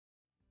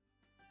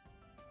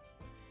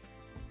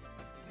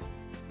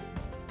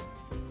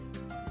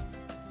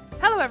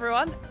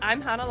everyone,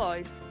 I'm Hannah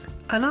Lloyd.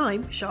 And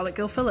I'm Charlotte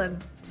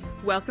Gilfillan.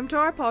 Welcome to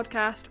our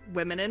podcast,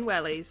 Women in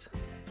Wellies.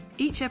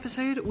 Each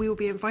episode, we will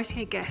be inviting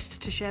a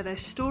guest to share their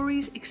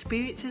stories,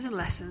 experiences and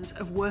lessons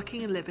of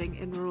working and living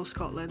in rural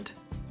Scotland.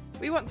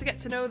 We want to get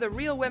to know the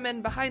real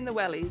women behind the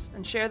wellies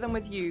and share them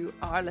with you,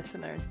 our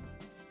listeners.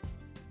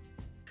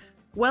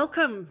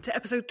 Welcome to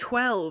episode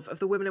 12 of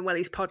the Women in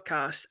Wellies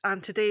podcast.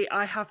 And today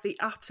I have the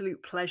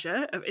absolute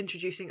pleasure of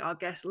introducing our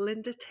guest,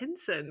 Linda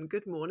Tinson.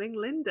 Good morning,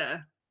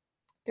 Linda.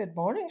 Good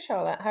morning,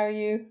 Charlotte. How are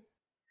you?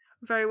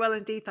 Very well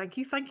indeed, thank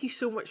you. Thank you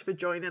so much for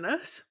joining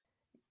us.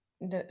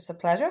 It's a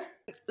pleasure.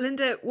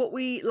 Linda, what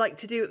we like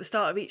to do at the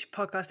start of each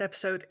podcast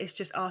episode is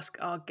just ask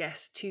our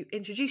guests to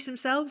introduce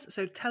themselves.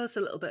 So tell us a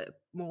little bit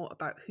more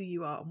about who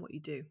you are and what you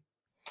do.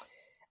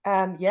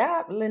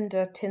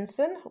 Linda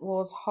Tinson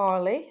was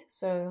Harley,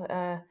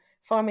 so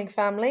farming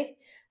family,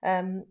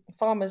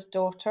 farmer's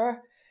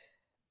daughter,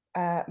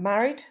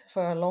 married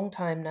for a long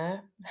time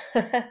now,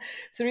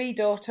 3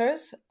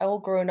 daughters, all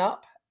grown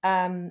up,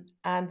 and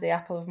the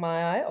apple of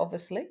my eye,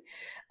 obviously.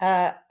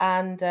 I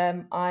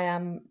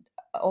am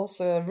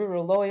also a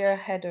rural lawyer,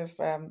 head of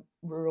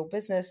rural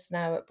business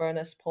now at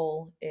Burness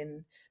Paul,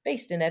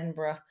 based in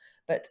Edinburgh,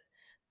 but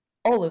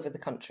all over the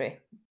country.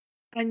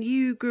 And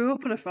you grew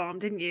up on a farm,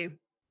 didn't you?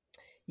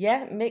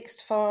 Yeah,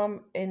 mixed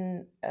farm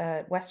in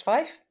West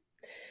Fife.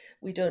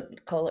 We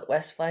don't call it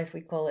West Fife,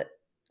 we call it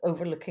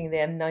overlooking the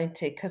M90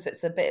 because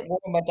it's a bit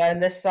warmer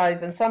down this side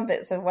than some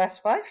bits of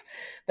West Fife.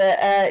 But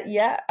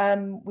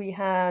we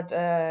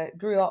had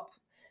grew up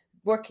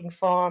working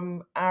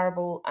farm,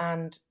 arable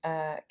and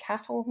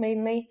cattle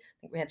mainly.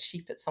 I think we had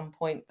sheep at some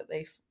point, but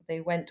they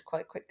went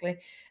quite quickly.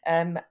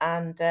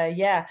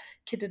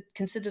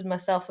 Considered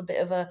myself a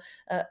bit of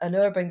an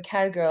urban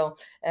cowgirl.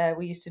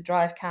 We used to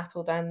drive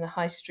cattle down the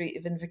high street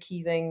of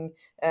Inverkeithing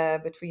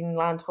between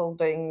land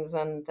holdings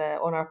and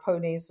on our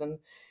ponies, and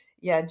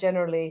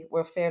generally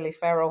we're fairly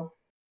feral.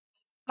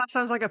 That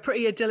sounds like a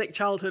pretty idyllic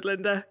childhood,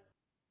 Linda.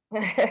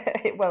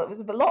 Well, it was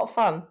a lot of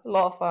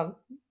fun.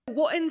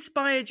 What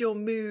inspired your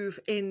move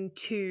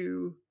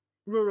into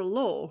rural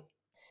law?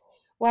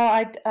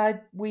 Well,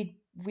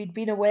 we'd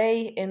been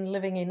away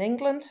living in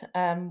England.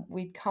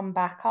 We'd come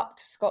back up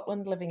to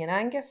Scotland living in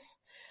Angus.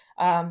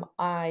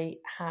 I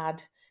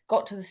had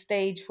got to the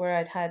stage where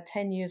I'd had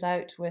 10 years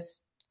out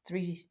with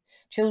 3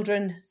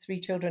 children in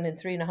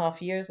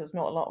 3.5 years. There's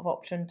not a lot of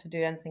option to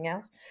do anything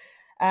else.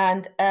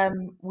 And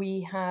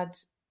we had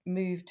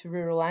moved to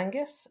rural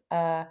Angus.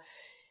 I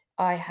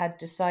had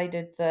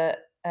decided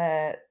that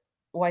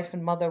wife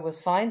and mother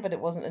was fine, but it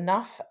wasn't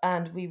enough,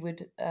 and we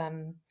would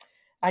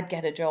I'd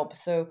get a job.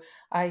 So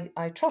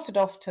I trotted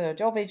off to a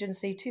job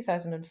agency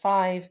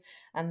 2005,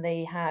 and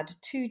they had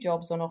 2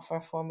 jobs on offer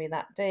for me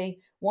that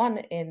day, one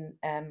in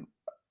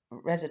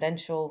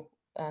residential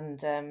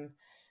and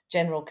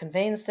general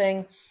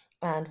conveyancing,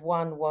 and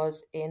one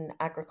was in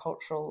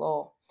agricultural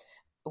law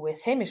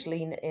with Hamish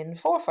Lean in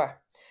Forfar.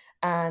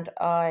 And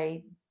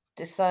I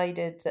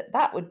decided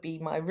that would be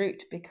my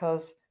route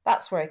because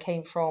that's where I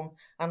came from,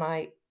 and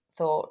I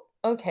thought,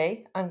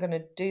 okay, I'm going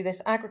to do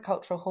this.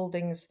 Agricultural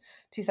Holdings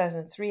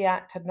 2003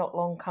 Act had not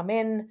long come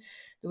in.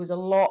 There was a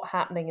lot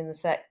happening in the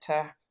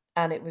sector,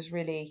 and it was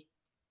really,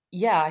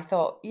 I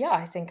thought,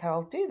 I think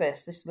I'll do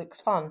this. This looks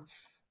fun.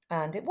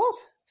 And it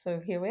was. So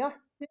here we are.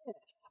 Yeah.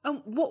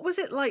 What was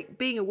it like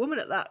being a woman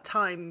at that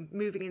time,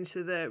 moving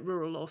into the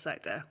rural law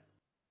sector?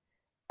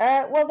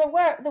 Well, there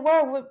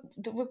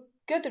were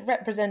good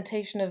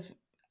representation of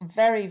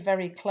very,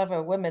 very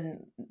clever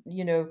women,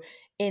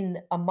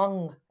 in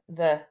among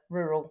the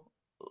rural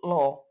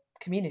law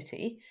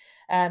community,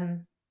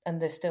 and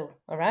they're still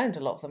around,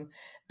 a lot of them.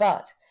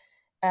 But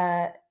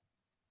I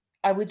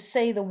would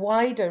say the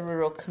wider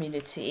rural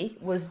community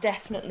was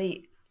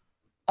definitely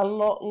a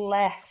lot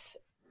less,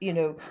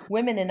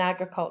 women in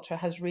agriculture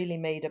has really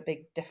made a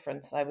big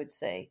difference, I would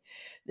say.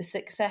 The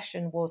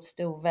succession was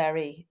still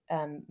very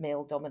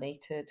male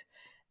dominated,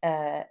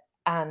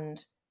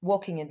 and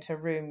walking into a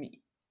room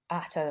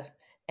at a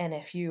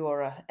NFU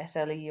or a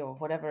SLE or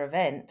whatever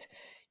event,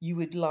 you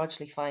would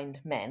largely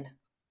find men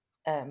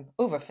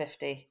over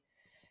 50,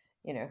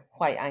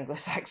 white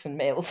Anglo-Saxon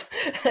males.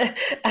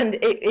 And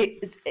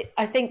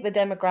I think the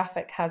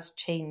demographic has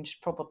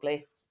changed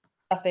probably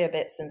a fair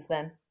bit since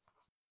then.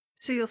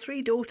 So your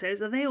 3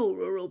 daughters, are they all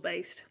rural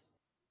based?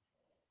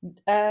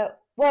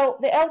 Well,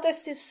 the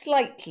eldest is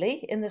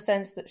slightly, in the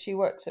sense that she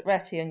works at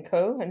Retty &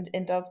 Co.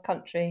 and does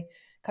country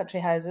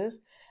houses.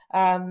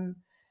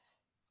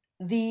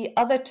 The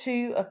other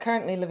 2 are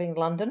currently living in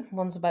London.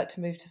 One's about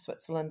to move to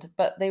Switzerland,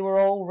 but they were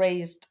all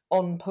raised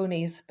on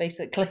ponies,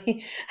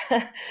 basically,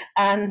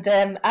 and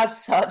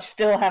as such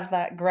still have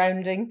that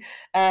grounding.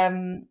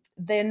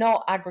 They're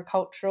not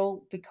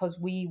agricultural because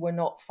we were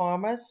not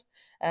farmers.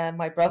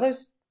 My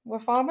brothers were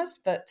farmers,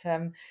 but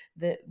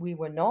we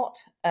were not.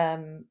 I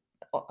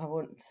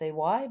won't say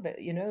why, but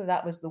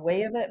that was the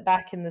way of it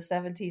back in the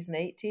 70s and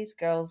 80s.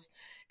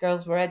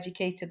 Girls were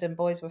educated and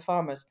boys were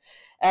farmers,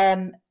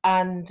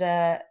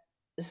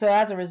 so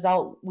as a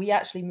result, we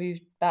actually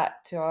moved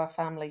back to our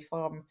family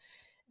farm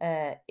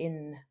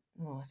in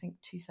I think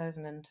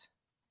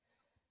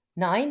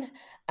 2009,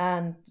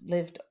 and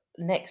lived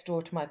next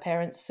door to my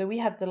parents. So we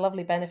had the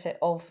lovely benefit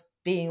of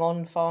being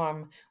on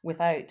farm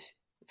without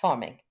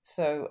farming.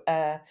 So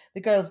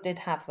the girls did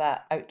have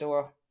that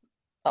outdoor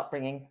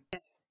upbringing.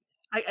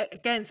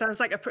 Again, sounds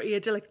like a pretty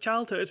idyllic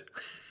childhood.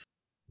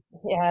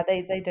 Yeah,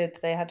 they did.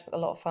 They had a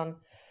lot of fun.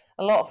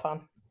 A lot of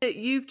fun.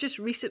 You've just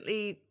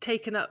recently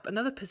taken up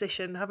another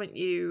position, haven't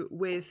you,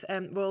 with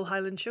Royal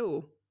Highland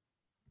Show?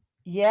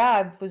 Yeah,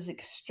 I was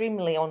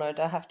extremely honoured.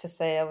 I have to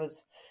say, it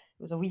was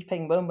a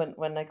weeping moment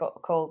when I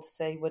got called to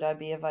say, would I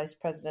be a vice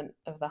president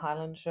of the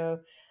Highland Show?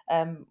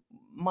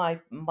 My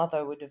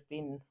mother would have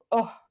been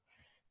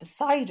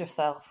beside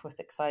herself with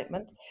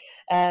excitement,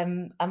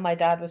 and my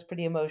dad was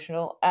pretty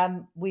emotional.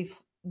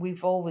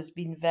 We've always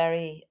been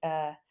very.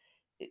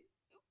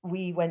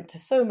 We went to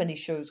so many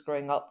shows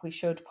growing up. We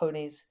showed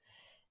ponies.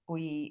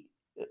 We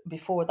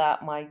Before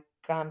that, my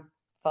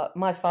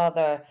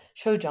father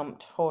show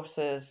jumped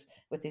horses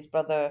with his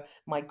brother.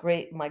 My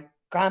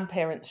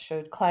grandparents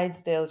showed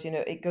Clydesdales. You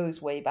know, it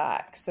goes way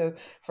back. So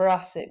for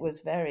us, it was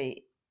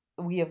very.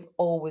 We have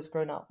always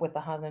grown up with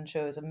the Highland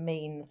Show as a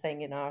main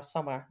thing in our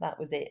summer. That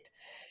was it.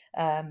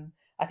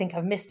 I think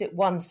I've missed it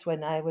once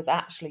when I was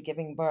actually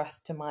giving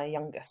birth to my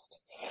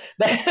youngest.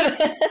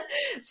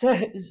 So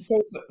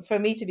for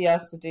me to be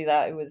asked to do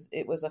that,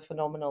 it was a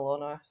phenomenal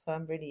honor. So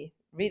I'm really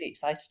really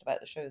excited about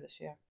the show this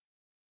year.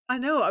 I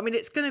know. I mean,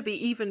 it's going to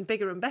be even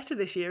bigger and better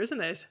this year, isn't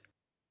it?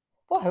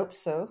 Well, I hope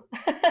so.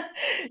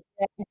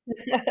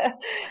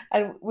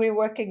 And we're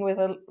working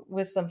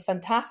with some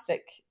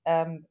fantastic,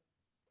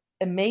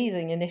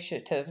 amazing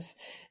initiatives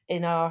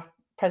in our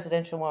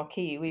presidential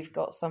marquee. We've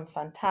got some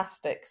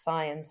fantastic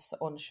science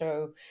on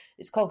show.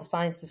 It's called the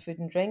Science of Food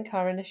and Drink,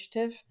 our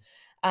initiative,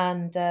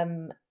 and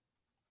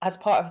as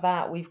part of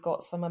that, we've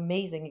got some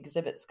amazing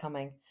exhibits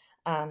coming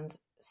and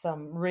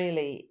some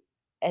really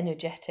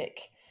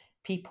energetic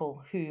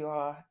people who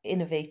are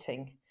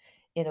innovating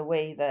in a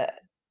way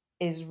that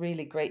is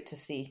really great to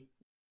see.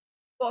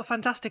 What a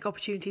fantastic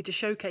opportunity to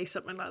showcase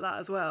something like that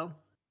as well.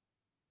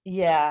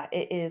 Yeah,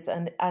 it is,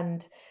 and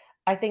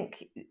I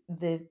think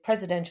the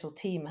presidential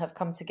team have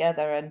come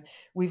together, and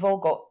we've all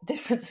got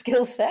different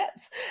skill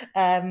sets,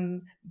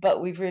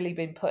 but we've really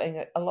been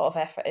putting a lot of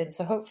effort in.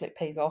 So hopefully it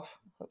pays off.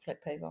 Hopefully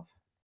it pays off.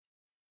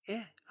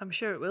 Yeah, I'm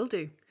sure it will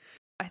do.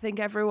 I think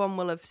everyone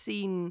will have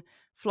seen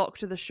flock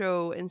to the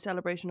show in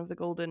celebration of the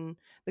golden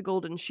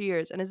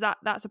shears, and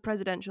that's a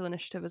presidential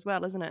initiative as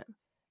well, isn't it?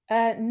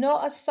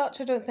 Not as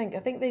such, I don't think. I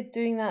think they're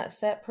doing that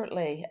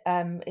separately.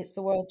 It's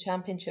the World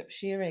Championship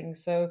shearing.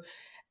 So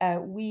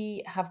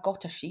we have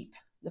got a sheep.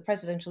 The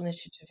Presidential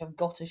Initiative have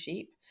got a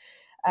sheep.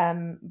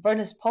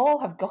 Berners Paul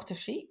have got a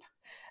sheep.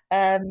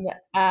 Um,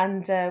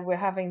 and we're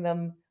having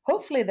them,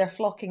 hopefully, they're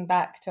flocking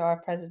back to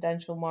our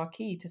presidential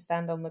marquee to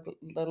stand on the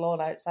lawn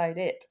outside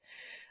it.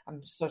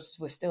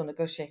 We're still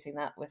negotiating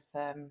that with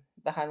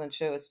the Highland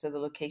Show as to the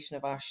location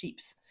of our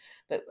sheeps,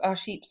 but our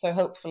sheeps are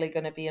hopefully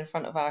going to be in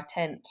front of our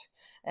tent,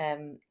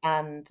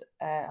 and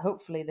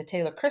hopefully the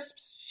Taylor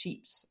Crisps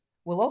sheeps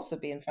will also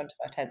be in front of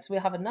our tent. So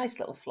we'll have a nice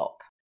little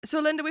flock.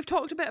 So, Linda, we've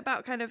talked a bit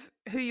about kind of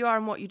who you are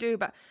and what you do,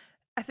 but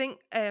I think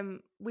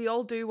we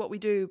all do what we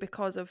do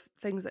because of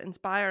things that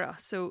inspire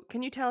us. So,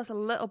 can you tell us a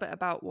little bit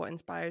about what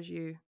inspires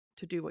you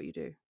to do what you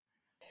do?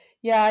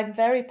 Yeah, I'm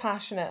very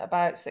passionate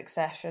about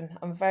succession.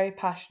 I'm very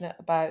passionate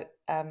about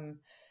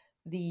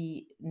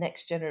the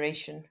next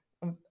generation.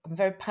 I'm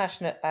very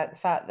passionate about the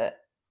fact that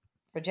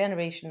for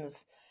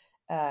generations,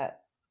 uh,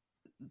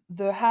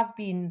 there have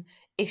been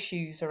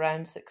issues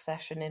around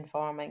succession in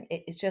farming.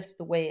 It is just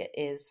the way it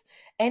is.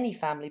 Any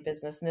family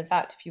business, and in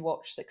fact, if you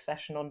watch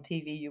Succession on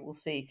TV, you will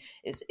see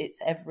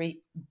it's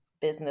every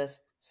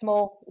business,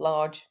 small,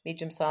 large,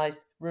 medium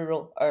sized,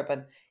 rural,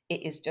 urban.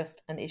 It is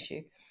just an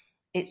issue.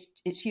 It's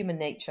human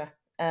nature.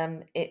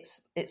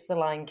 It's the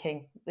Lion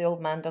King. The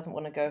old man doesn't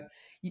want to go.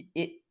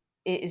 It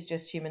it is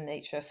just human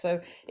nature.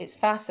 So it's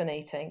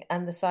fascinating,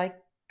 and the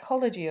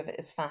psychology of it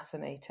is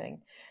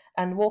fascinating.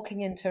 And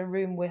walking into a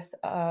room with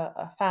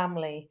a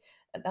family,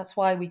 that's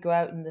why we go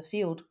out in the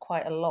field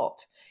quite a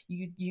lot.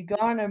 You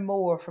garner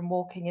more from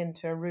walking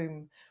into a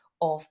room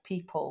of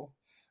people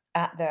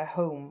at their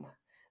home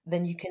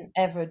than you can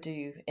ever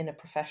do in a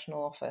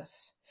professional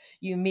office.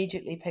 You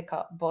immediately pick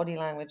up body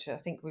language. I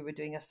think we were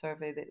doing a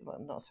survey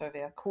not a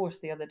survey, a course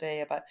the other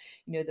day about,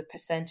 the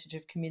percentage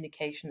of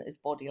communication that is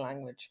body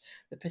language,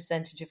 the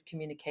percentage of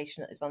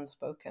communication that is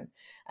unspoken,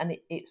 and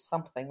it's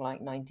something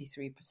like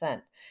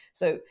 93%.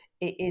 So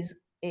it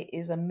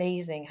is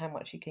amazing how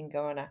much you can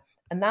go on,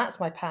 and that's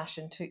my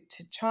passion, to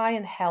try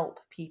and help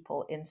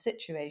people in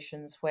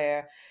situations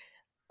where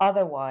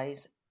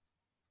otherwise,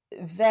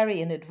 very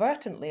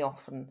inadvertently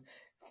often,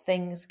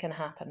 things can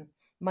happen.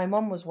 My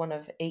mum was one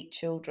of 8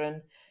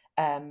 children.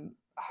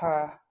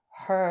 Her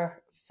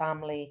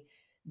family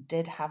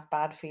did have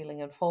bad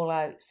feeling and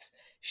fallouts.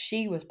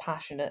 She was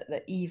passionate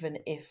that even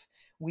if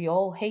we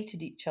all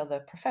hated each other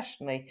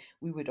professionally,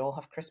 we would all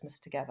have Christmas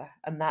together,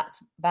 and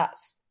that's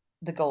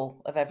the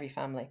goal of every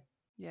family.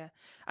 Yeah.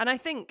 And I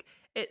think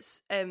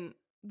it's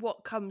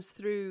what comes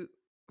through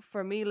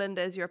for me,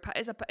 Linda, is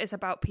it's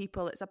about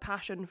people. It's a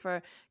passion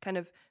for kind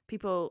of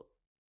people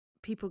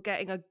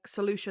getting a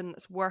solution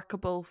that's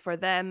workable for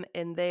them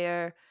in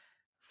their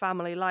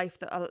family life,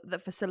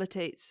 that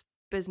facilitates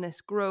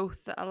business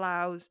growth, that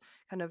allows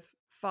kind of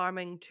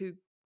farming to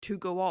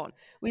go on.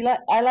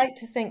 I like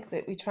to think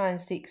that we try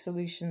and seek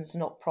solutions,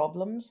 not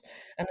problems.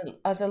 And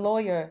as a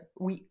lawyer,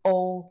 we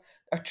all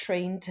are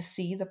trained to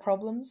see the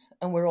problems,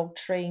 and we're all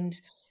trained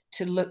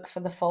to look for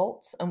the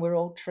faults, and we're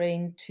all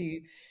trained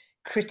to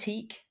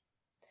critique.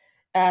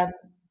 Um,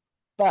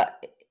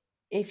 but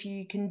if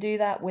you can do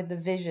that with the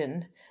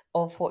vision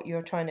of what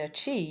you're trying to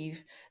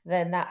achieve,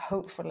 then that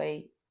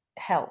hopefully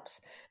helps.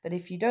 But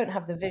if you don't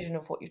have the vision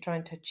of what you're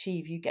trying to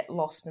achieve, you get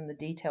lost in the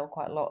detail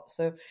quite a lot.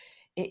 So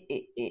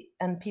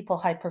and people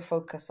hyper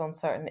focus on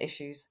certain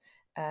issues.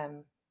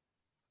 Um,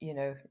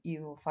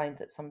 you will find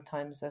that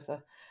sometimes there's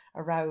a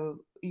row.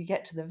 You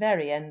get to the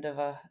very end of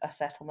a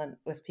settlement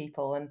with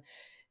people, and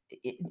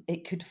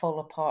it could fall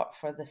apart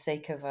for the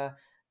sake of a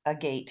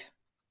gate,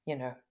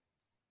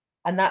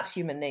 and that's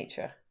human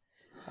nature.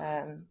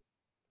 Um,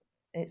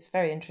 it's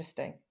very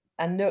interesting,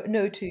 and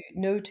no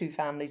two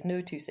families, no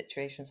two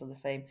situations are the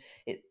same.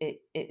 It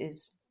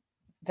is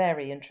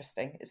very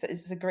interesting.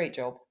 It's a great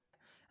job.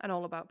 And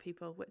all about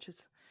people, which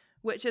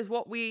is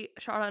what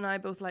Charlotte and I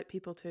both like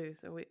people too.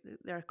 So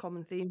they're a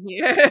common theme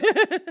here.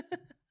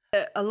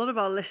 A lot of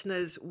our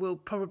listeners will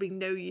probably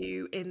know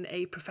you in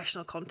a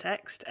professional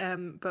context,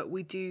 but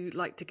we do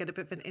like to get a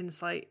bit of an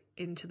insight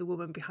into the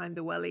woman behind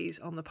the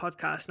wellies on the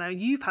podcast. Now,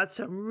 you've had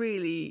a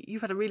really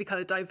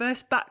kind of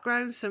diverse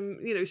background, some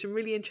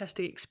really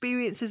interesting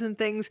experiences and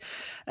things.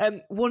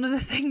 One of the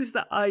things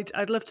that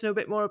I'd love to know a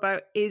bit more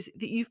about is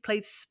that you've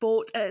played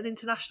sport at an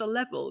international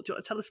level. Do you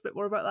want to tell us a bit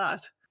more about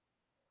that?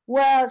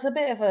 Well, it's a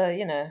bit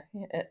of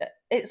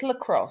it's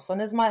lacrosse.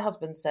 And as my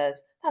husband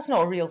says, that's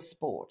not a real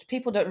sport.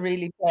 People don't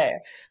really play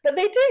it, but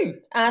they do.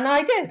 And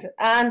I did.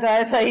 And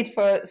I played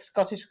for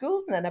Scottish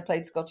schools, and then I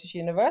played Scottish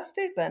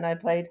universities. Then I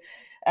played,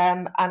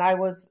 and I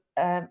was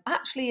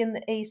actually in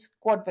the A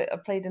squad, but I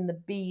played in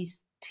the B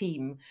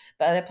team.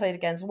 But I played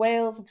against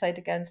Wales, I played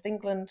against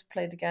England,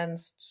 played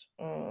against,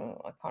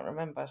 I can't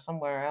remember,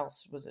 somewhere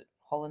else. Was it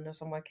Holland or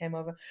somewhere came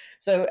over?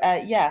 So,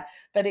 yeah,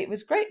 but it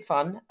was great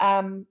fun.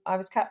 I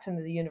was captain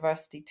of the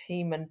university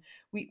team, and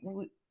we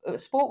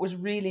sport was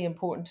really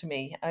important to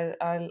me.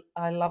 I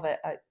love it.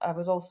 I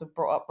was also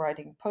brought up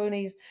riding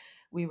ponies.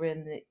 We were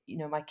in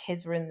my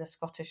kids were in the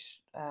Scottish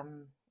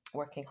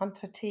working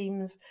hunter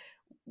teams.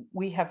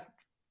 We have,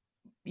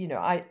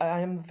 I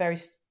am very,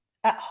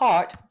 at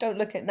heart, don't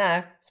look at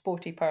now,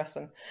 sporty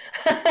person.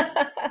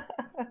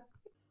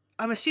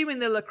 I'm assuming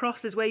the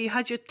lacrosse is where you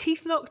had your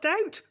teeth knocked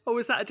out, or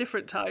was that a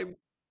different time?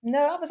 No,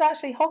 that was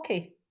actually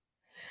hockey.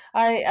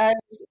 I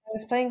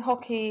was playing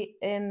hockey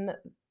in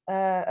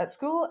at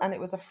school, and it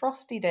was a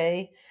frosty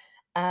day.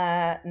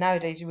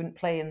 Nowadays, you wouldn't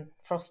play in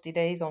frosty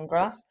days on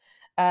grass,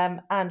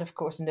 and of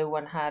course, no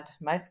one had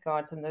mouth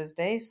guards in those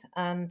days.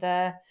 And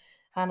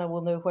Hannah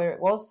will know where it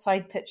was,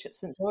 side pitch at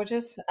St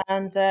George's,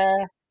 and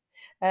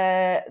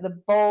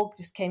the ball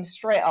just came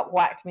straight up,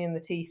 whacked me in the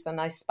teeth, and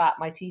I spat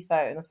my teeth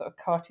out in a sort of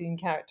cartoon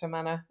character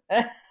manner.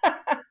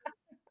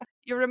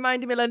 You're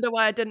reminding me, Linda,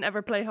 why I didn't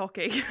ever play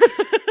hockey.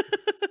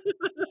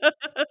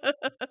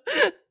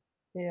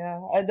 Yeah,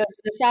 the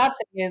sad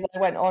thing is, I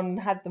went on and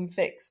had them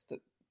fixed. It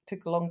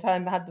took a long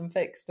time, but had them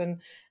fixed, and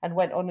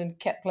went on and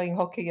kept playing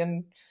hockey,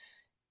 and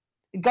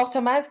got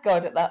a mouth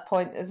guard at that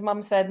point. As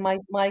Mum said, my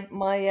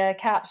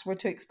caps were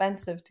too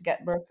expensive to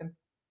get broken.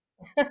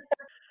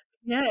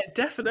 Yeah,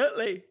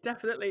 definitely,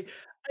 definitely.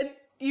 And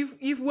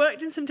you've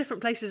worked in some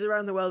different places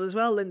around the world as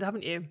well, Linda,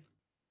 haven't you?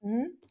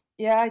 Hmm.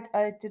 Yeah,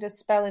 I did a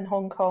spell in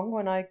Hong Kong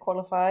when I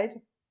qualified.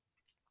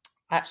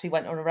 I actually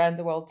went on a round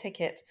the world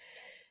ticket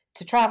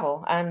to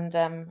travel, and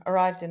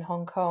arrived in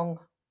Hong Kong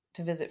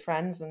to visit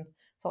friends, and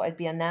thought I'd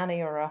be a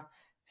nanny or a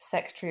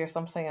secretary or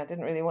something. I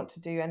didn't really want to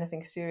do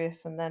anything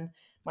serious. And then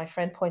my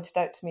friend pointed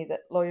out to me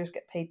that lawyers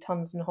get paid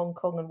tons in Hong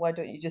Kong, and why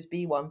don't you just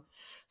be one?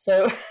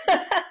 So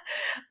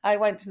I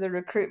went to the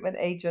recruitment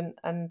agent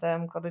and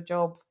got a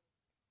job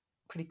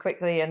pretty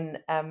quickly, and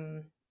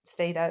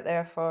stayed out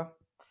there for,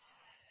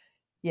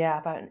 yeah,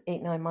 about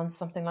 8-9 months,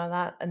 something like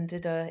that, and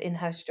did a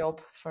in-house job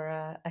for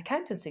a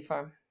accountancy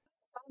firm.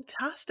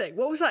 Fantastic.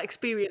 What was that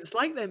experience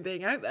like then,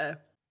 being out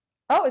there?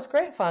 Oh, it's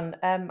great fun.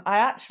 I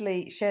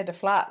actually shared a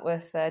flat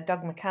with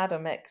Doug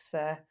McAdam, ex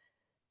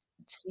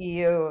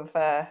CEO of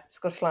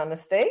Scottish Land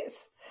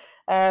Estates.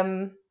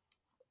 I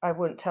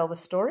won't tell the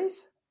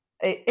stories.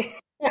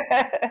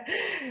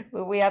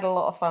 But we had a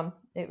lot of fun.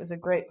 It was a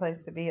great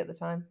place to be at the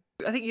time.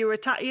 I think you were a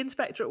tatty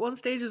inspector at one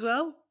stage as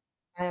well.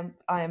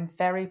 I am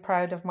very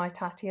proud of my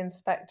Tatty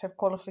Inspector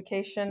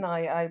qualification.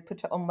 I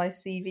put it on my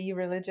CV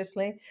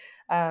religiously.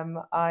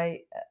 I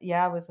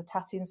was a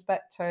Tatty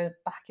Inspector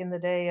back in the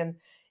day, and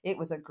it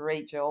was a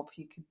great job.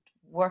 You could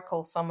work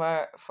all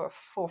summer for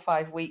 4 or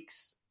 5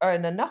 weeks,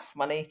 earn enough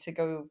money to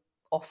go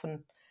off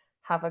and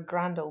have a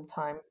grand old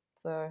time.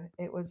 So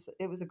it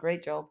was a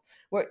great job.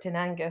 Worked in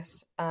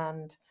Angus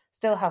and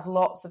still have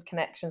lots of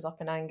connections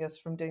up in Angus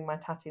from doing my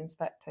tatty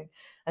inspecting.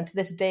 And to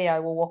this day, I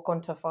will walk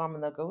onto a farm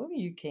and they'll go, "Oh,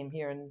 you came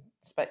here and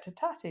inspected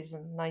tatties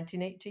in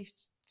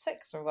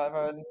 1986 or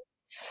whatever." And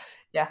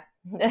yeah.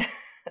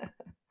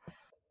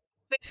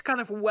 This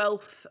kind of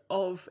wealth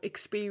of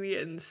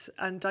experience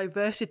and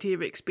diversity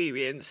of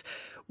experience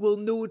will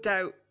no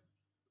doubt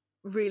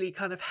really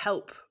kind of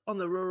help on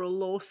the rural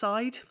law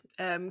side,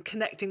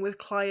 connecting with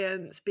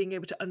clients, being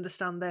able to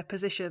understand their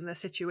position, their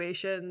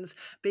situations,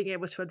 being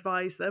able to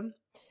advise them.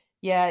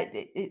 Yeah,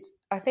 it's.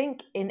 I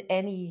think in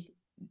any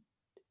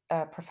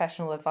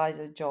professional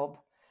advisor job,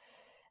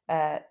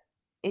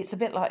 it's a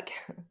bit like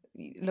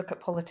you look at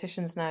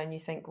politicians now and you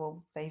think,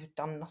 well, they've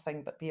done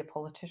nothing but be a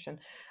politician.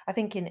 I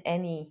think in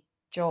any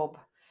job,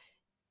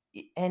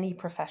 any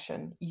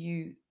profession,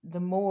 the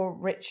more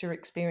richer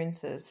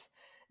experiences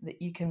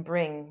that you can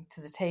bring to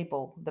the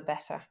table, the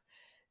better.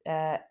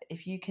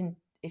 If you can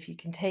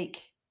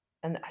take,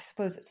 and I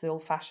suppose it's the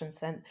old fashioned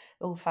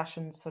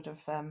sort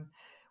of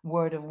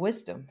word of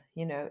wisdom.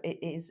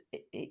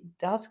 It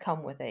does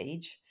come with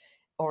age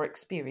or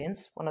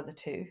experience, one of the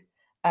two.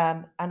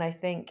 And I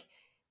think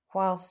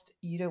whilst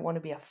you don't want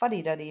to be a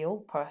fuddy duddy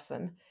old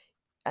person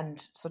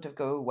and sort of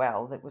go,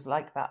 well, it was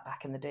like that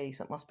back in the day,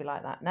 so it must be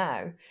like that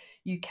now,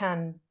 you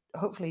can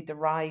hopefully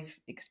derive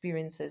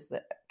experiences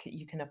that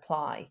you can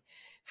apply.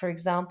 For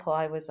example,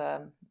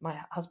 my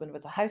husband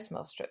was a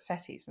housemaster at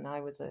Fetty's and I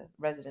was a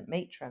resident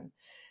matron,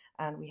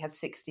 and we had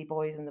 60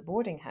 boys in the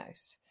boarding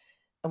house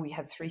and we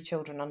had 3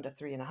 children under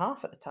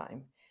 3.5 at the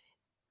time.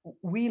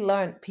 We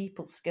learned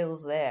people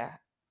skills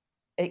there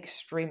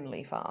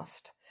extremely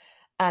fast,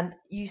 and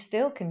you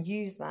still can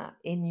use that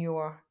in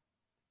your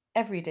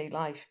everyday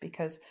life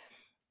because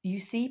you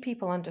see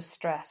people under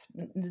stress.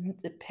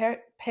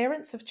 The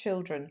parents of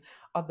children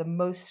are the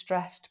most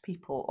stressed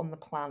people on the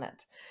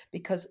planet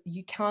because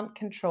you can't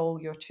control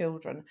your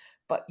children,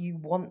 but you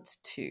want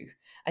to,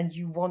 and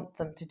you want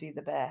them to do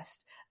the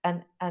best.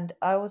 And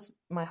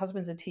my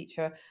husband's a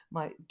teacher.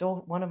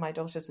 One of my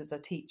daughters is a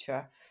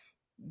teacher.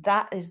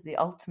 That is the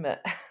ultimate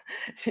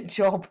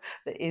job.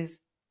 That is,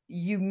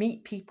 you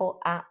meet people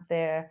at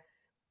their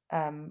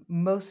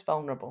most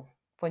vulnerable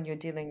when you're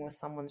dealing with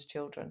someone's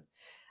children.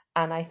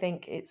 And I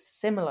think it's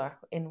similar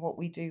in what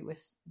we do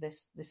with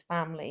this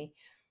family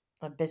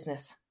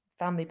business.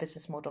 Family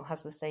business model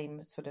has the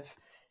same sort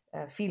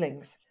of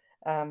feelings.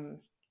 And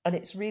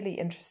it's really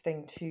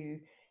interesting to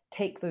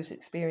take those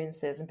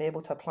experiences and be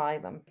able to apply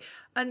them.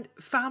 And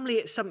family,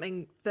 it's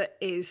something that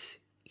is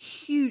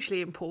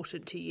hugely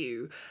important to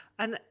you.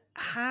 And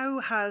how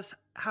has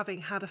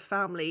having had a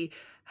family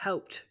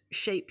helped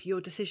shape your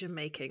decision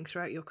making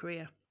throughout your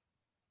career?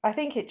 I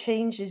think it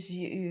changes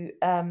you.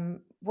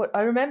 What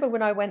I remember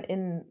when I went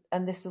in,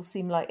 and this will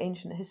seem like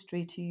ancient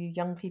history to you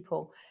young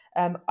people.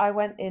 I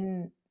went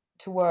in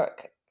to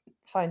work,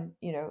 and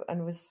I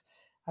was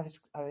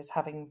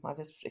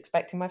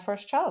expecting my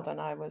first child, and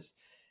I was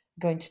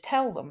going to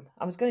tell them.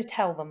 I was going to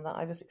tell them that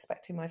I was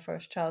expecting my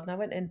first child, and I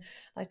went in.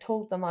 I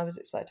told them I was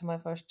expecting my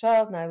first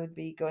child, and I would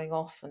be going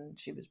off, and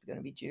she was going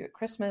to be due at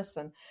Christmas,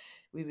 and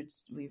we would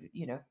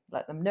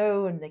let them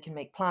know, and they can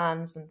make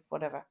plans and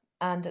whatever.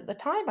 And at the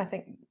time, I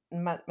think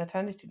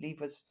maternity leave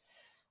was,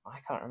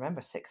 I can't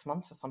remember, 6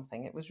 months or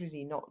something. It was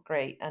really not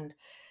great. And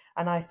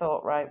I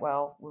thought, right,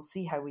 well, we'll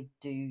see how we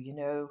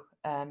do,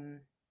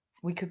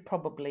 we could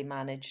probably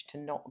manage to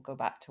not go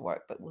back to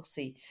work, but we'll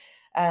see.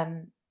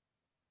 And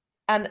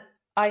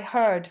I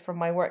heard from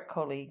my work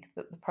colleague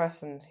that the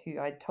person who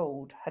I'd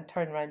told had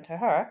turned around to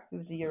her, who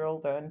was a year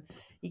older and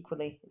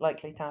equally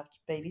likely to have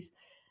babies,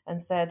 and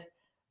said,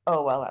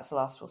 "Oh, well, that's the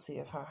last we'll see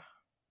of her."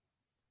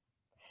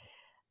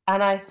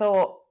 And I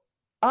thought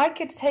I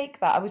could take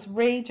that. I was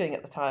raging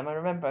at the time. I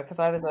remember because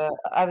I was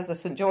a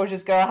St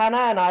George's girl, Hannah,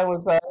 and I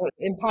was an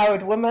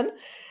empowered woman,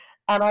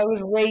 and I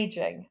was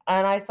raging.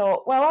 And I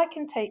thought, well, I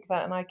can take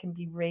that, and I can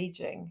be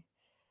raging,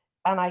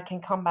 and I can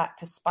come back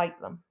to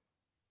spite them,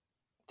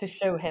 to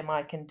show him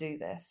I can do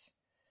this,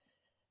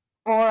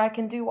 or I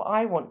can do what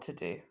I want to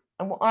do.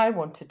 And what I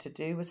wanted to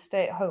do was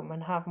stay at home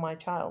and have my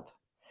child,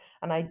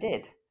 and I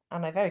did.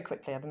 And I very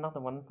quickly had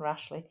another one,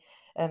 rashly,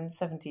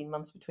 17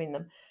 months between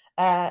them.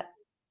 But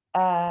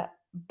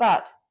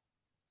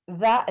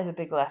that is a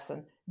big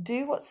lesson.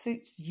 Do what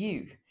suits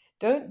you.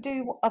 Don't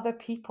do what other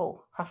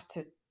people have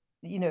to,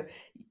 you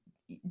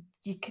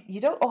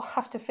don't all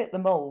have to fit the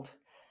mold,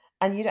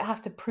 and you don't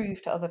have to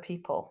prove to other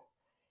people.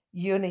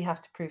 You only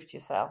have to prove to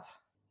yourself.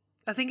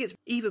 I think it's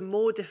even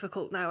more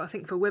difficult now, I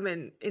think, for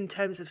women in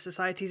terms of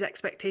society's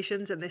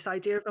expectations and this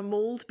idea of a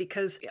mould,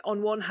 because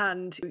on one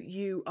hand,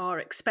 you are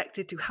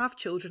expected to have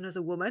children as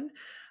a woman.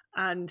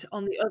 And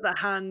on the other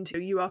hand,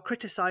 you are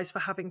criticised for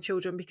having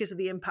children because of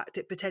the impact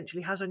it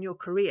potentially has on your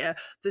career.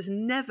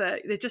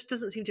 There just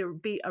doesn't seem to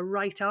be a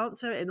right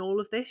answer in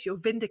all of this.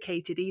 You're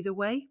vindicated either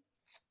way.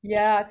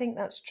 Yeah, I think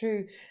that's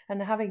true.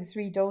 And having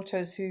 3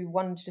 daughters who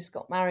one just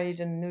got married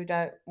and no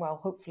doubt, well,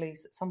 hopefully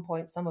at some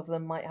point, some of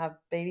them might have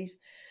babies.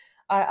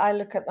 I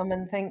look at them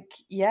and think,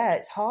 yeah,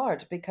 it's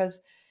hard because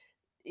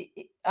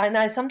and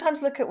I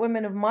sometimes look at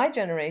women of my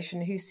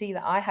generation who see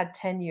that I had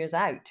 10 years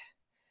out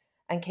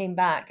and came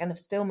back and have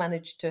still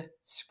managed to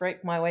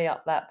scrape my way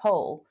up that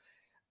pole.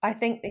 I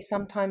think they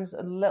sometimes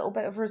a little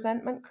bit of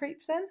resentment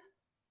creeps in.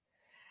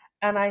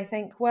 And I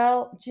think,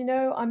 well, do you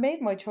know, I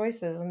made my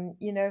choices, and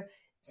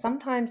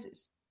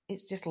sometimes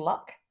it's just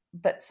luck,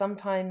 but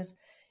sometimes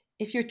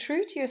if you're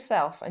true to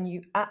yourself and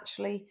you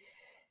actually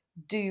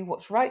do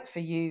what's right for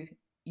you,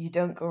 you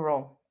don't go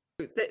wrong.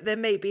 There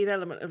may be an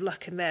element of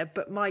luck in there,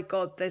 but my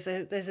God, there's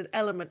an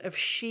element of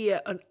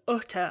sheer and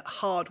utter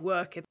hard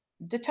work in.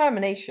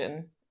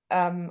 Determination.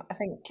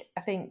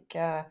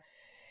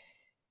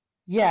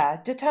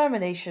 Yeah,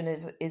 determination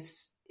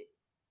is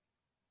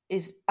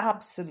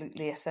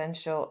absolutely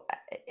essential.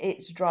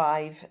 It's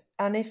drive,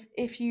 and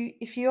if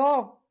you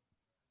are,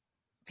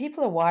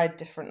 people are wired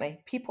differently.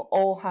 People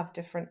all have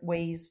different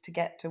ways to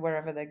get to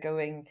wherever they're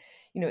going.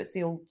 It's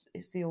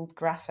the old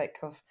graphic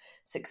of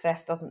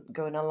success doesn't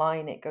go in a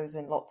line; it goes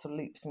in lots of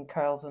loops and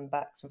curls and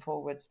backs and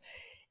forwards.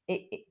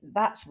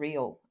 That's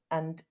real,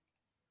 and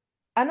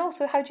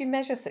also, how do you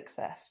measure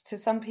success? To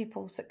some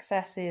people,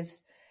 success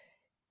is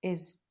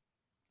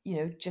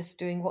just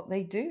doing what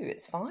they do.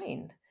 It's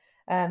fine,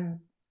 um,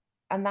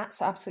 and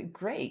that's absolutely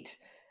great.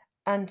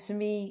 And to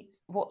me,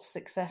 what's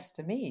success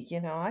to me?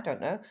 I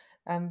don't know.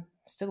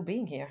 Still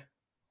being here.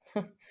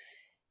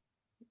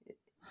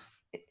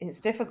 It's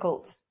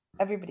difficult.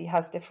 Everybody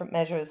has different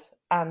measures,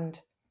 and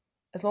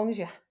as long as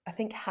I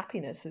think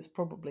happiness is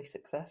probably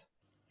success.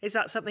 Is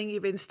that something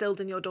you've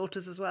instilled in your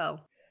daughters as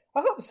well?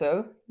 I hope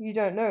so. You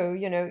don't know,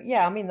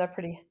 Yeah, I mean, they're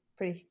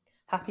pretty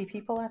happy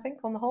people, I think,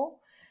 on the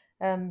whole.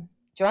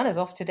 Joanna's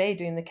off today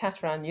doing the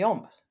Catamaran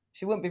Yomp.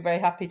 She won't be very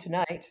happy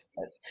tonight.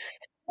 But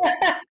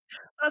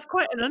That's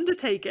quite an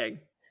undertaking.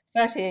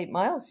 38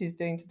 miles she's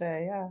doing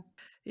today, yeah.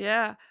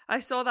 Yeah, I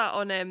saw that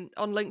on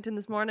LinkedIn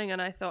this morning,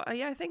 and I thought, oh,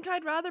 yeah, I think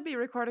I'd rather be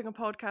recording a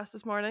podcast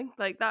this morning.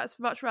 Like, that's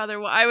much rather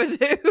what I would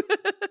do.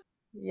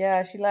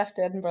 Yeah, she left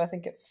Edinburgh, I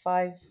think, at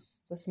 5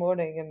 this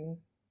morning, and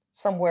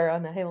somewhere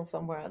on a hill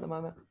somewhere at the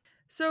moment.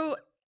 So,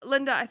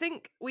 Linda, I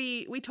think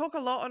we talk a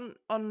lot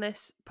on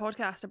this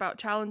podcast about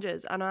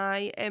challenges, and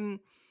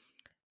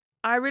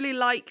I really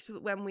liked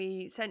when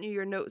we sent you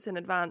your notes in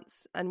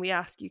advance and we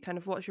asked you kind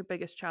of what's your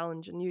biggest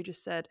challenge, and you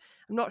just said,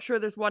 I'm not sure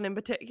there's one in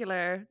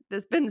particular.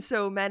 There's been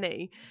so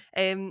many.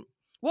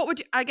 What would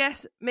you, I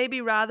guess,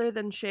 maybe rather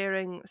than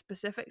sharing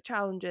specific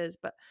challenges,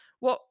 but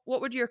what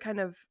would your kind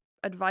of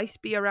advice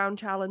be around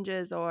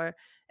challenges, or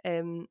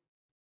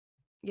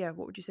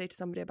what would you say to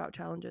somebody about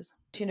challenges?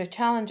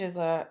 Challenges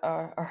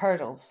are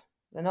hurdles.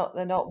 They're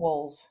not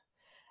walls.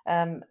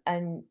 And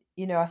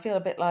I feel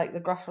a bit like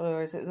the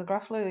Gruffalo. Is it the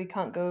Gruffalo? You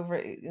can't go over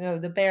it.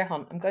 The bear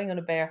hunt. I'm going on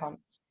a bear hunt.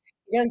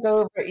 You don't go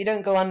over it. You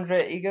don't go under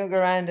it. You don't go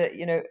around it.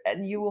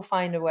 And you will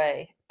find a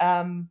way.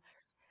 And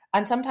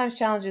sometimes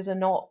challenges are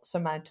not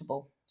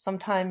surmountable.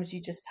 Sometimes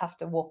you just have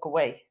to walk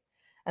away,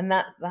 and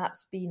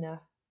that's been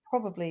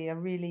probably a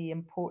really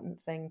important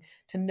thing,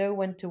 to know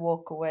when to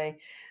walk away.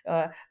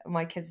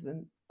 My kids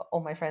and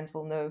all my friends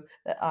will know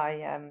that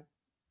I'm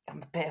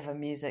a bit of a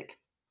music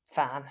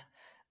fan,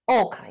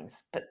 all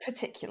kinds, but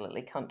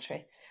particularly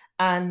country.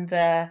 And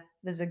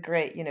there's a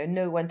great,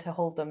 know when to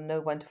hold them, know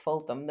when to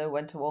fold them, know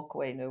when to walk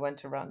away, know when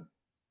to run.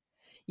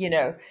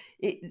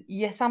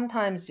 You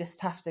sometimes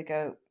just have to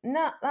go,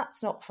 nah,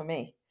 that's not for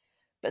me.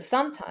 But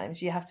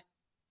sometimes you have to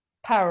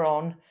power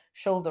on,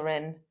 shoulder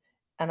in.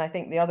 And I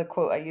think the other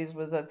quote I used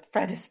was a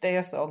Fred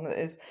Astaire song that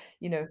is,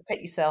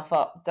 pick yourself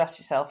up, dust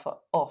yourself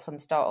off, and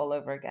start all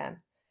over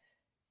again.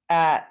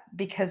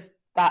 Because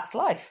that's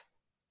life.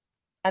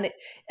 And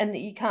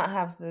you can't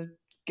have the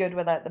good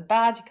without the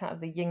bad. You can't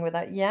have the yin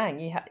without yang.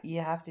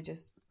 You have to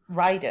just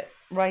ride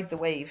the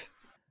wave.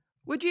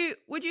 Would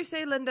you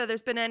say, Linda,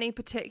 there's been any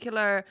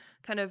particular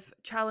kind of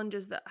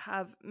challenges that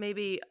have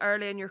maybe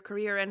early in your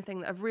career or anything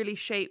that have really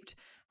shaped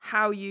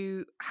how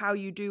you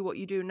do what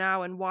you do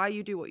now and why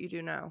you do what you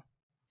do now?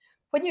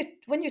 When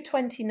you're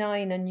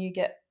 29 and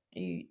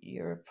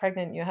you're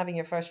pregnant, you're having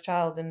your first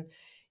child, and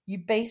you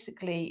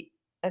basically,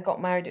 I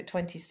got married at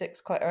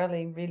 26, quite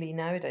early, really,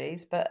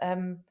 nowadays. But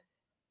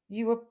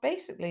you were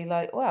basically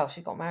like, well,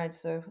 she got married,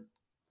 so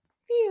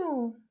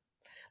phew,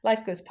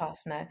 life goes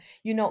past now.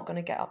 You're not going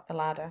to get up the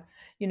ladder.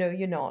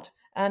 You're not.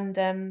 And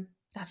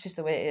that's just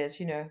the way it is.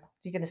 You're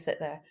going to sit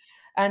there.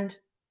 And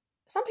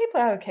some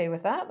people are okay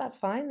with that. That's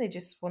fine. They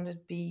just want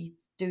to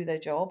do their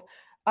job.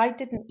 I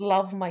didn't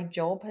love my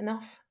job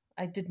enough.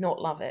 I did not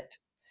love it.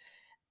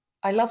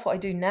 I love what I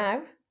do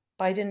now,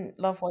 but I didn't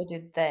love what I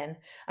did then.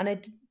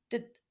 And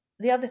did.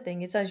 The other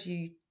thing is, as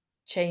you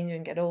change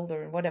and get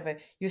older and whatever,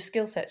 your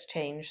skill sets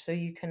change, so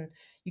you can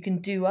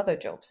do other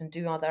jobs and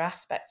do other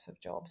aspects of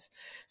jobs.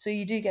 So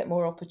you do get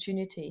more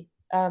opportunity.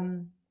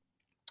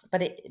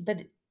 But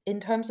in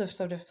terms of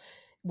sort of,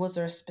 was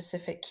there a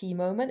specific key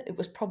moment? It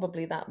was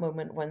probably that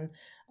moment when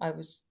I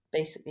was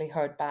basically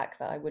heard back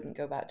that I wouldn't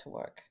go back to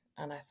work,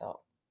 and I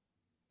thought,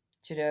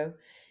 you know.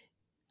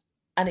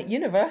 And at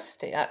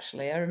university,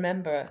 actually, I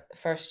remember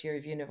first year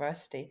of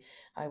university,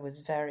 I was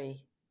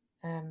very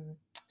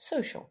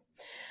social.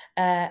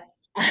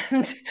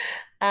 and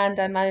and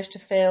I managed to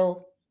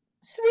fail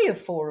 3 or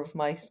 4 of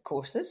my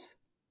courses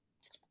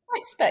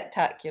quite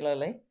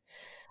spectacularly.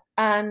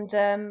 And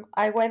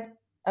I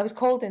was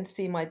called in to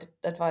see my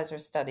advisor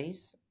of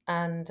studies,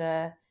 and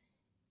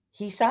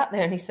he sat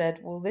there and he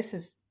said, "Well, this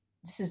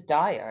is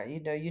dire.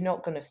 You know, you're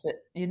not going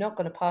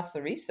to pass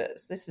the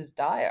resits. This is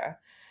dire."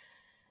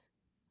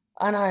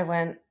 And I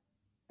went,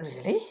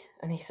 "Really?"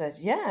 And he said,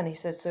 "Yeah." And he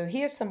said, "So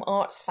here's some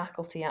arts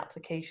faculty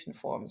application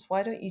forms.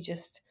 Why don't you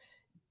just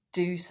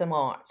do some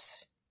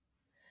arts?"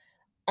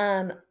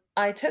 And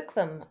I took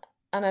them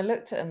and I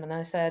looked at him and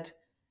I said,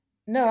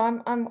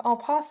 "No, I'll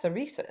pass the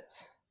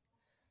resits."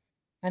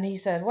 And he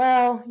said,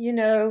 "Well, you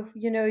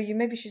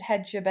maybe should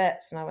hedge your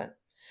bets." And I went,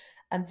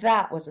 and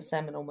that was a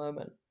seminal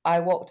moment.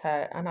 I walked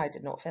out and I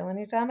did not fail an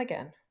exam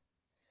again.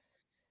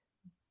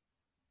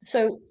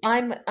 So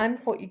I'm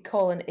what you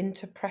call an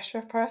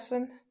interpressure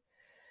person.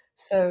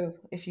 So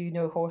if you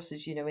know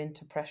horses, you know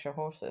interpressure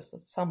horses.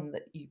 There's some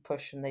that you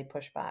push and they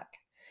push back.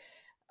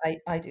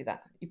 I do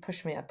that. You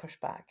push me, I push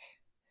back.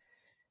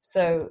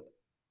 So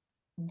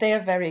they're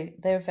very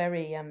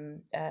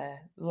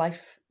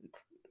life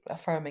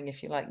affirming,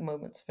 if you like,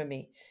 moments for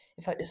me.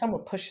 If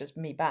someone pushes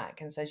me back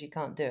and says you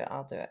can't do it,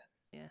 I'll do it.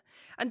 Yeah.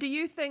 And do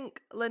you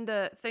think,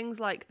 Linda, things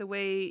like the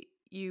way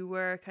you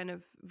were kind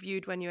of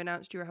viewed when you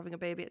announced you were having a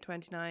baby at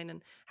 29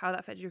 and how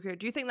that affected your career,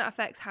 do you think that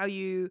affects how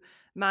you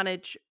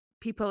manage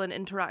people and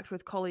interact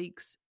with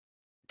colleagues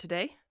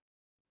today?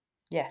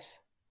 Yes,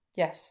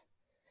 yes,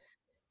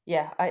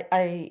 yeah.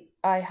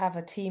 I have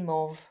a team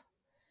of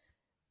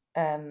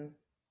um.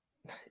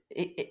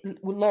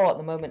 Law at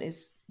the moment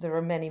is there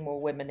are many more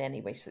women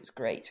anyway, so it's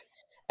great.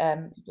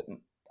 Um,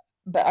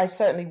 but I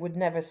certainly would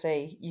never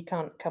say you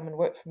can't come and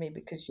work for me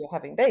because you're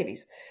having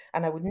babies,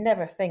 and I would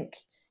never think,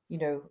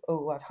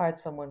 oh, I've hired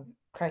someone,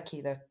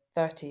 crikey, they're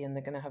 30 and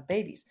they're going to have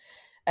babies.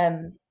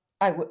 Um,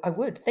 I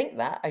would think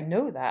that. I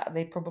know that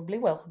they probably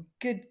will.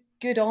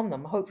 Good on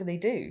them. Hopefully they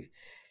do.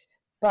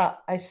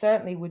 But I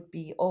certainly would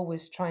be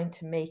always trying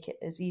to make it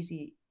as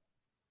easy.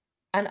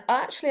 And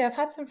actually, I've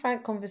had some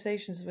frank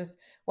conversations with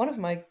one of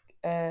my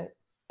uh,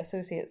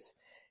 associates.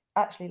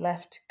 Actually,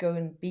 left to go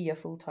and be a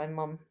full time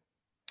mum,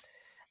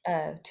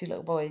 2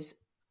 little boys,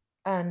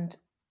 and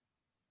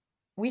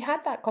we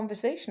had that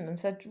conversation and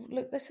said,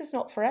 "Look, this is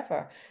not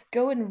forever.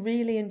 Go and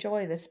really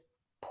enjoy this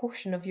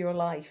portion of your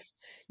life.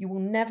 You will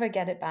never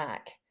get it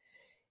back.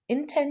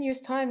 In 10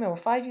 years' time, or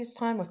 5 years'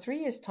 time, or 3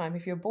 years' time,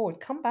 if you're bored,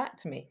 come back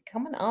to me.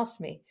 Come and ask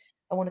me.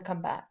 I want to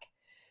come back."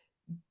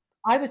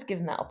 I was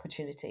given that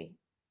opportunity,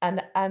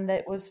 and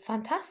it was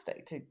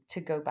fantastic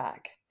to go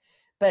back.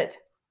 But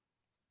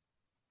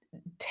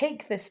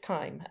take this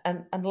time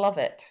and love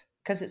it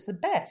because it's the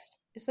best.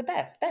 It's the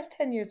best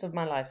 10 years of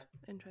my life.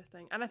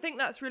 Interesting. And I think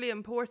that's really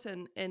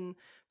important in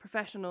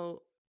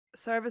professional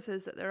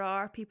services, that there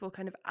are people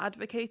kind of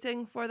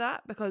advocating for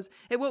that, because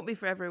it won't be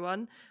for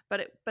everyone,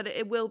 but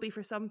it will be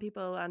for some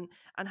people, and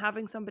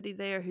having somebody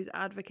there who's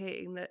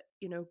advocating that,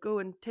 go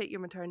and take your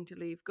maternity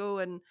leave, go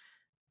and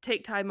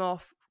take time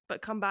off,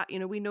 but come back.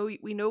 We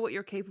know what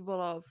you're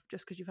capable of.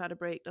 Just because you've had a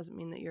break doesn't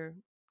mean that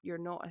you're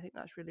not. I think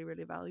that's really,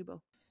 really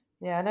valuable.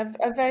 Yeah, and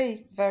I'm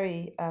very,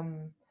 very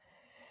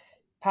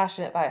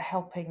passionate about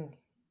helping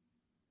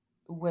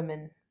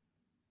women,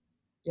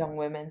 young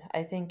women.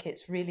 I think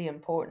it's really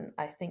important.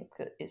 I think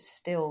that it's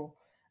still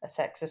a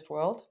sexist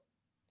world.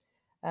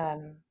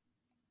 Um,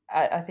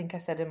 I think I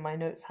said in my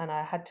notes, Hannah,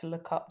 I had to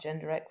look up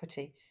gender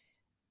equity.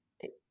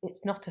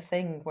 It's not a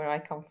thing where I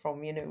come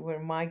from, where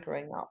my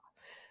growing up,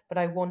 but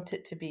I want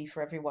it to be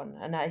for everyone.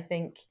 And I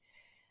think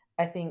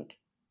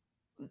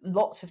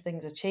lots of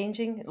things are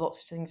changing.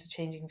 Lots of things are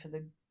changing for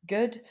the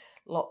good.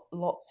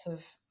 Lots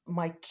of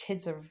my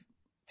kids are,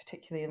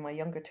 particularly in my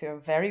younger two, are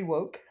very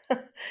woke.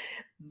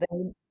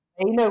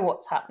 They know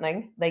what's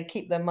happening. They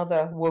keep their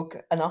mother woke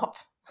and up.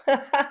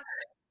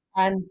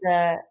 And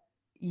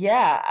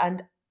yeah,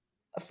 and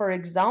for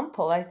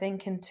example, I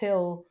think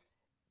until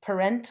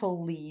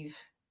parental leave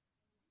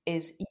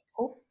is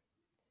equal,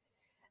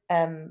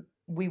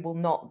 we will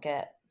not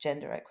get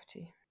gender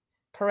equity.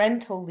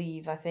 Parental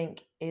leave, I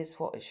think, is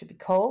what it should be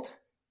called.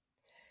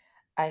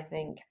 I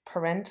think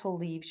parental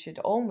leave should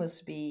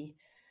almost be,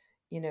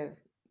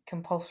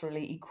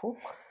 compulsorily equal.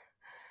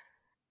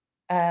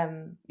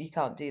 You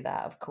can't do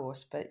that, of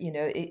course, but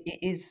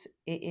it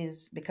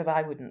is because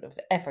I wouldn't have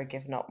ever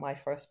given up my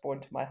firstborn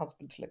to my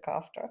husband to look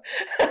after.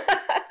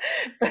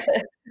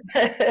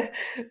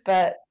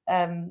 but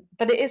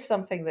but it is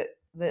something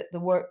that the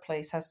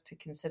workplace has to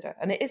consider,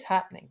 and it is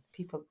happening.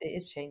 It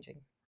is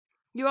changing.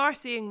 You are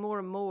seeing more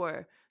and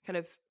more kind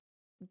of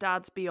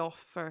dads be off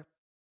for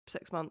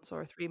 6 months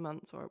or 3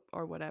 months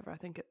or whatever. I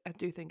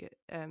do think it.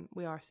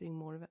 We are seeing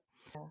more of it.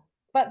 Yeah.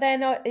 But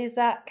then is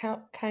that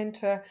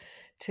counter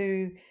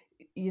to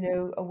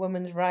a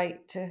woman's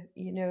right to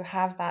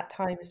have that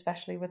time,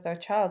 especially with their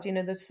child?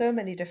 There's so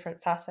many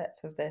different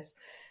facets of this,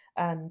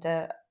 and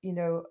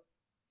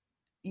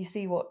you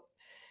see what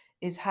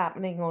is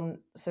happening on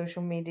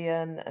social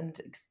media,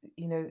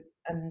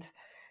 and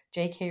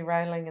J.K.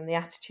 Rowling and the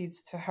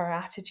attitudes to her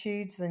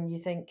attitudes, and you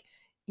think,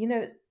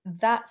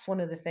 that's one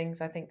of the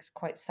things I think is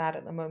quite sad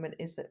at the moment,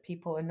 is that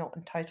people are not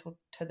entitled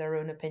to their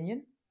own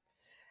opinion.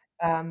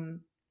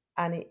 And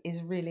it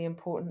is really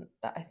important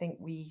that I think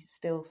we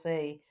still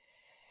say,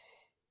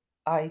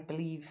 I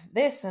believe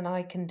this and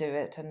I can do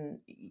it. And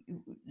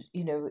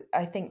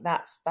I think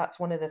that's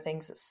one of the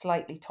things that's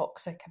slightly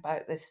toxic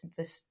about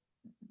this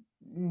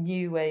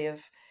new way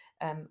of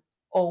um,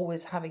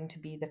 always having to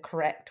be the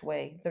correct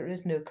way. There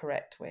is no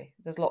correct way.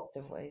 There's lots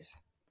of ways.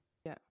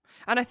 Yeah.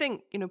 And I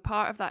think,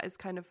 part of that is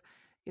kind of,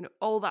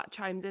 all that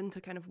chimes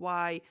into kind of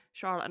why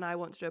Charlotte and I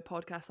want to do a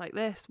podcast like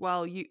this.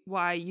 Well,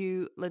 why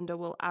you, Linda,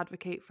 will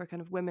advocate for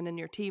kind of women in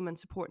your team and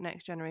support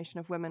next generation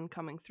of women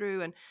coming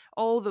through, and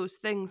all those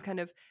things kind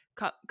of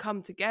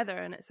come together.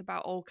 And it's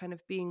about all kind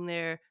of being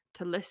there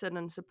to listen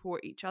and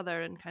support each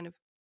other and kind of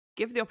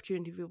give the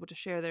opportunity for people to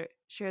share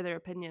their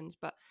opinions,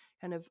 but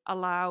kind of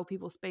allow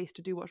people space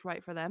to do what's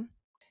right for them.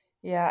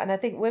 Yeah, and I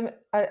think women.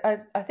 I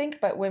think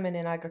about women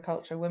in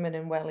agriculture, women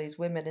in wellies,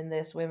 women in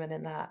this, women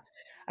in that,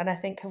 and I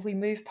think, have we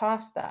moved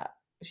past that?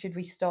 Should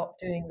we stop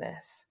doing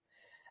this?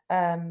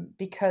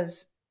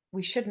 Because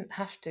we shouldn't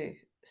have to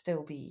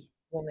still be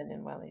women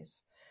in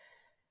wellies,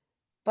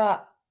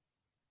 but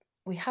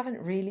we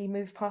haven't really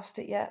moved past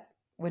it yet.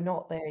 We're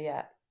not there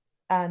yet,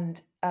 and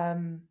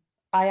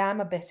I am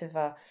a bit of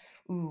a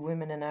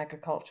women in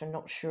agriculture.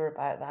 Not sure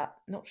about that.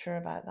 Not sure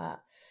about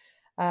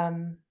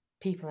that.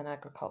 People in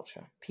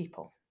agriculture,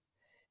 people.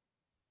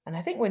 And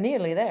I think we're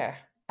nearly there.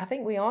 I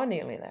think we are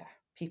nearly there,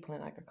 people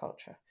in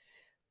agriculture.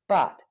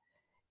 But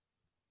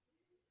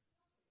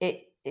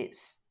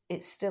it's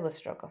still a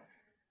struggle.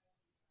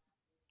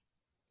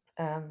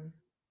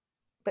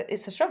 But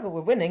it's a struggle.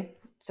 We're winning,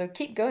 so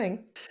keep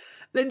going.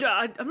 Linda,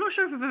 I'm not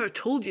sure if I've ever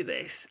told you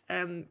this,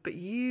 but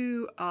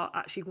you are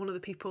actually one of the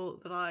people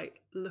that I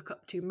look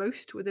up to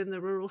most within the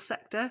rural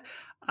sector.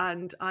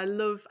 And I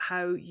love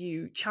how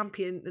you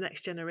champion the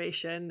next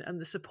generation and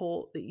the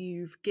support that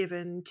you've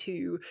given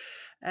to,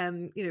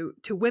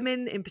 to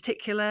women in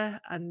particular,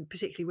 and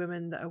particularly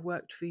women that have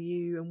worked for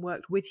you and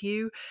worked with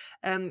you.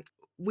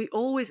 We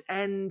always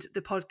end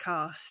the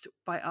podcast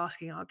by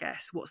asking our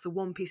guests, what's the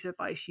one piece of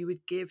advice you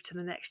would give to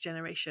the next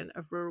generation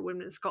of rural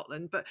women in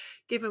Scotland? But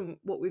given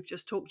what we've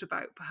just talked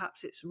about,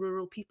 perhaps it's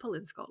rural people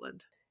in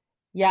Scotland.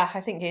 Yeah,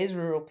 I think it is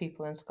rural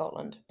people in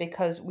Scotland,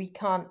 because we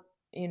can't,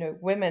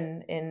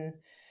 women in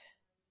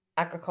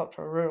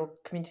agricultural rural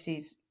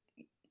communities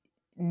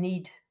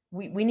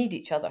we need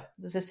each other.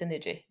 There's a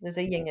synergy. There's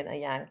a yin and a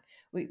yang.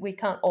 We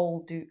can't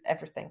all do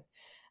everything.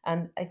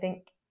 And I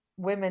think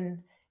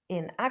women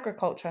in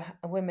agriculture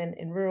and women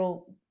in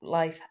rural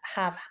life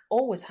have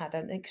always had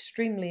an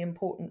extremely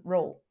important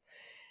role.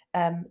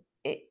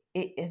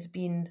 It has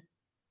been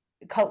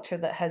culture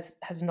that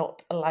has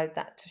not allowed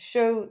that to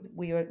show.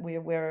 We're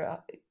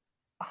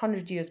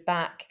 100 years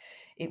back.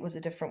 It was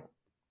a different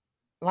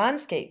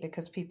landscape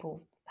because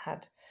people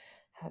had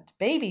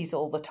babies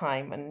all the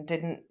time and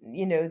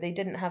they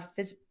didn't have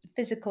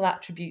physical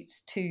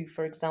attributes to,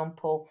 for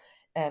example,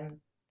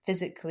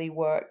 physically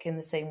work in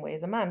the same way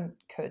as a man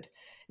could.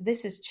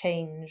 This has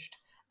changed.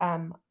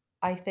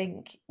 I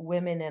think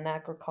women in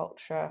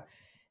agriculture,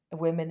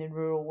 women in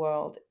rural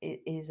world, it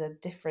is a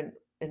different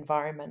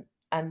environment,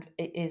 and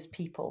it is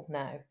people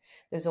now.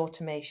 There's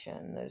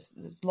automation.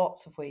 There's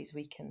lots of ways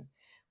we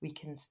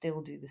can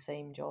still do the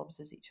same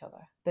jobs as each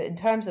other. But in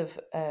terms of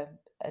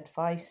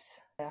advice,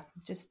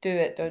 just do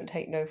it. Don't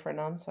take no for an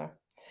answer.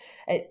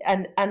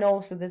 And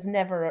also, there's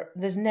never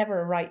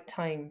a right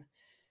time.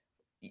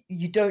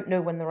 You don't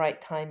know when the right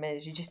time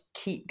is. You just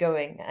keep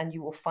going, and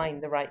you will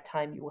find the right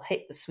time. You will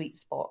hit the sweet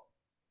spot.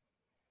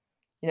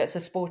 It's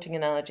a sporting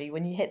analogy.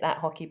 When you hit that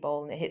hockey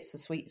ball and it hits the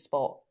sweet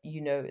spot,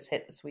 it's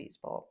hit the sweet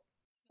spot.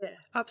 Yeah,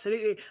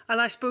 absolutely. And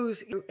I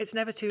suppose it's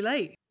never too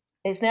late.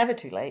 It's never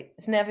too late.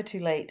 It's never too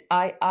late.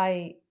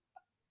 I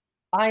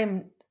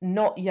am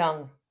not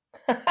young.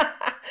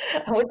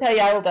 I won't tell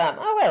you how old I am.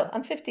 Oh, well,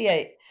 I'm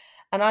 58.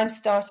 And I'm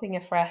starting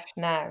afresh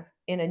now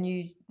in a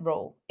new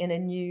role, in a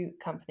new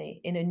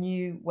company, in a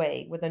new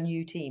way, with a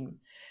new team.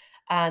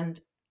 And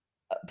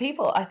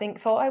people, I think,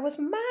 thought I was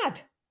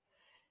mad.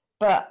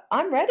 But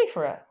I'm ready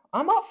for it.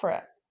 I'm up for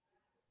it.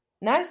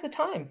 Now's the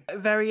time.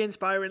 Very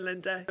inspiring,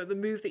 Linda. The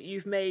move that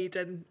you've made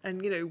and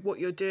what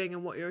you're doing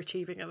and what you're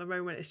achieving at the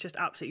moment is just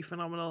absolutely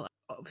phenomenal.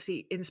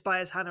 Obviously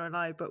inspires Hannah and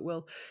I, but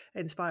will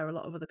inspire a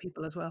lot of other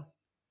people as well.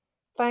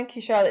 Thank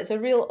you, Charlotte. It's a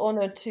real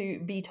honour to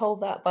be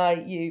told that by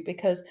you,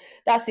 because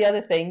that's the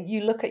other thing.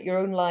 You look at your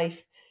own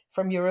life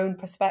from your own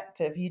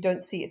perspective. You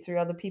don't see it through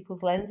other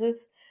people's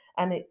lenses.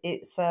 And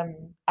it's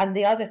and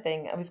the other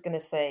thing I was going to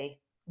say,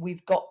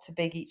 we've got to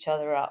big each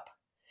other up.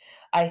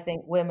 I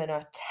think women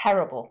are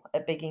terrible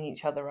at bigging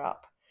each other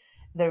up.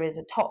 There is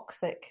a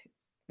toxic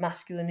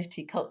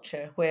masculinity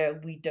culture where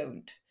we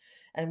don't,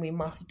 and we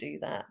must do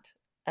that.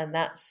 And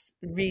that's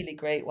really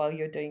great while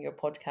you're doing your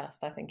podcast.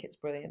 I think it's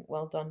brilliant.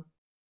 Well done.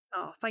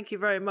 Oh, thank you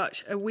very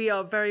much. We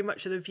are very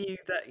much of the view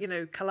that, you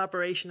know,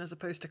 collaboration as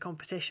opposed to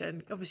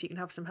competition. Obviously, you can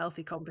have some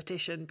healthy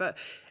competition, but,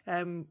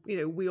 you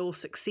know, we all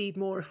succeed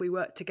more if we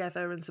work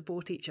together and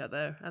support each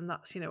other. And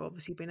that's, you know,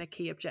 obviously been a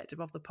key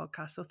objective of the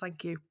podcast. So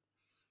thank you.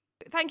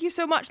 Thank you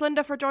so much,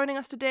 Linda, for joining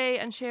us today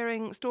and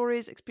sharing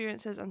stories,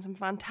 experiences, and some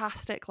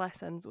fantastic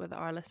lessons with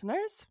our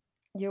listeners.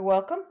 You're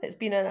welcome. It's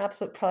been an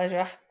absolute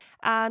pleasure.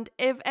 And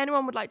if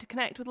anyone would like to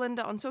connect with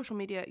Linda on social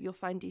media, you'll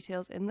find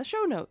details in the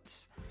show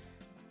notes.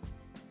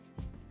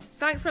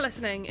 Thanks for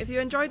listening. If you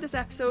enjoyed this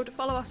episode,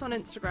 follow us on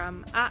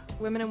Instagram at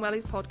Women in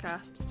Wellies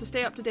Podcast to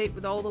stay up to date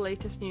with all the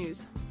latest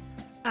news.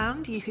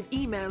 And you can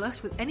email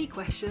us with any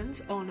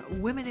questions on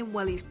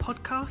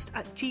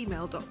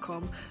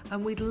womeninwelliespodcast@gmail.com,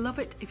 and we'd love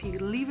it if you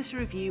could leave us a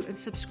review and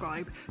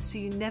subscribe so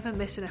you never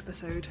miss an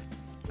episode.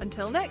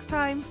 Until next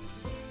time.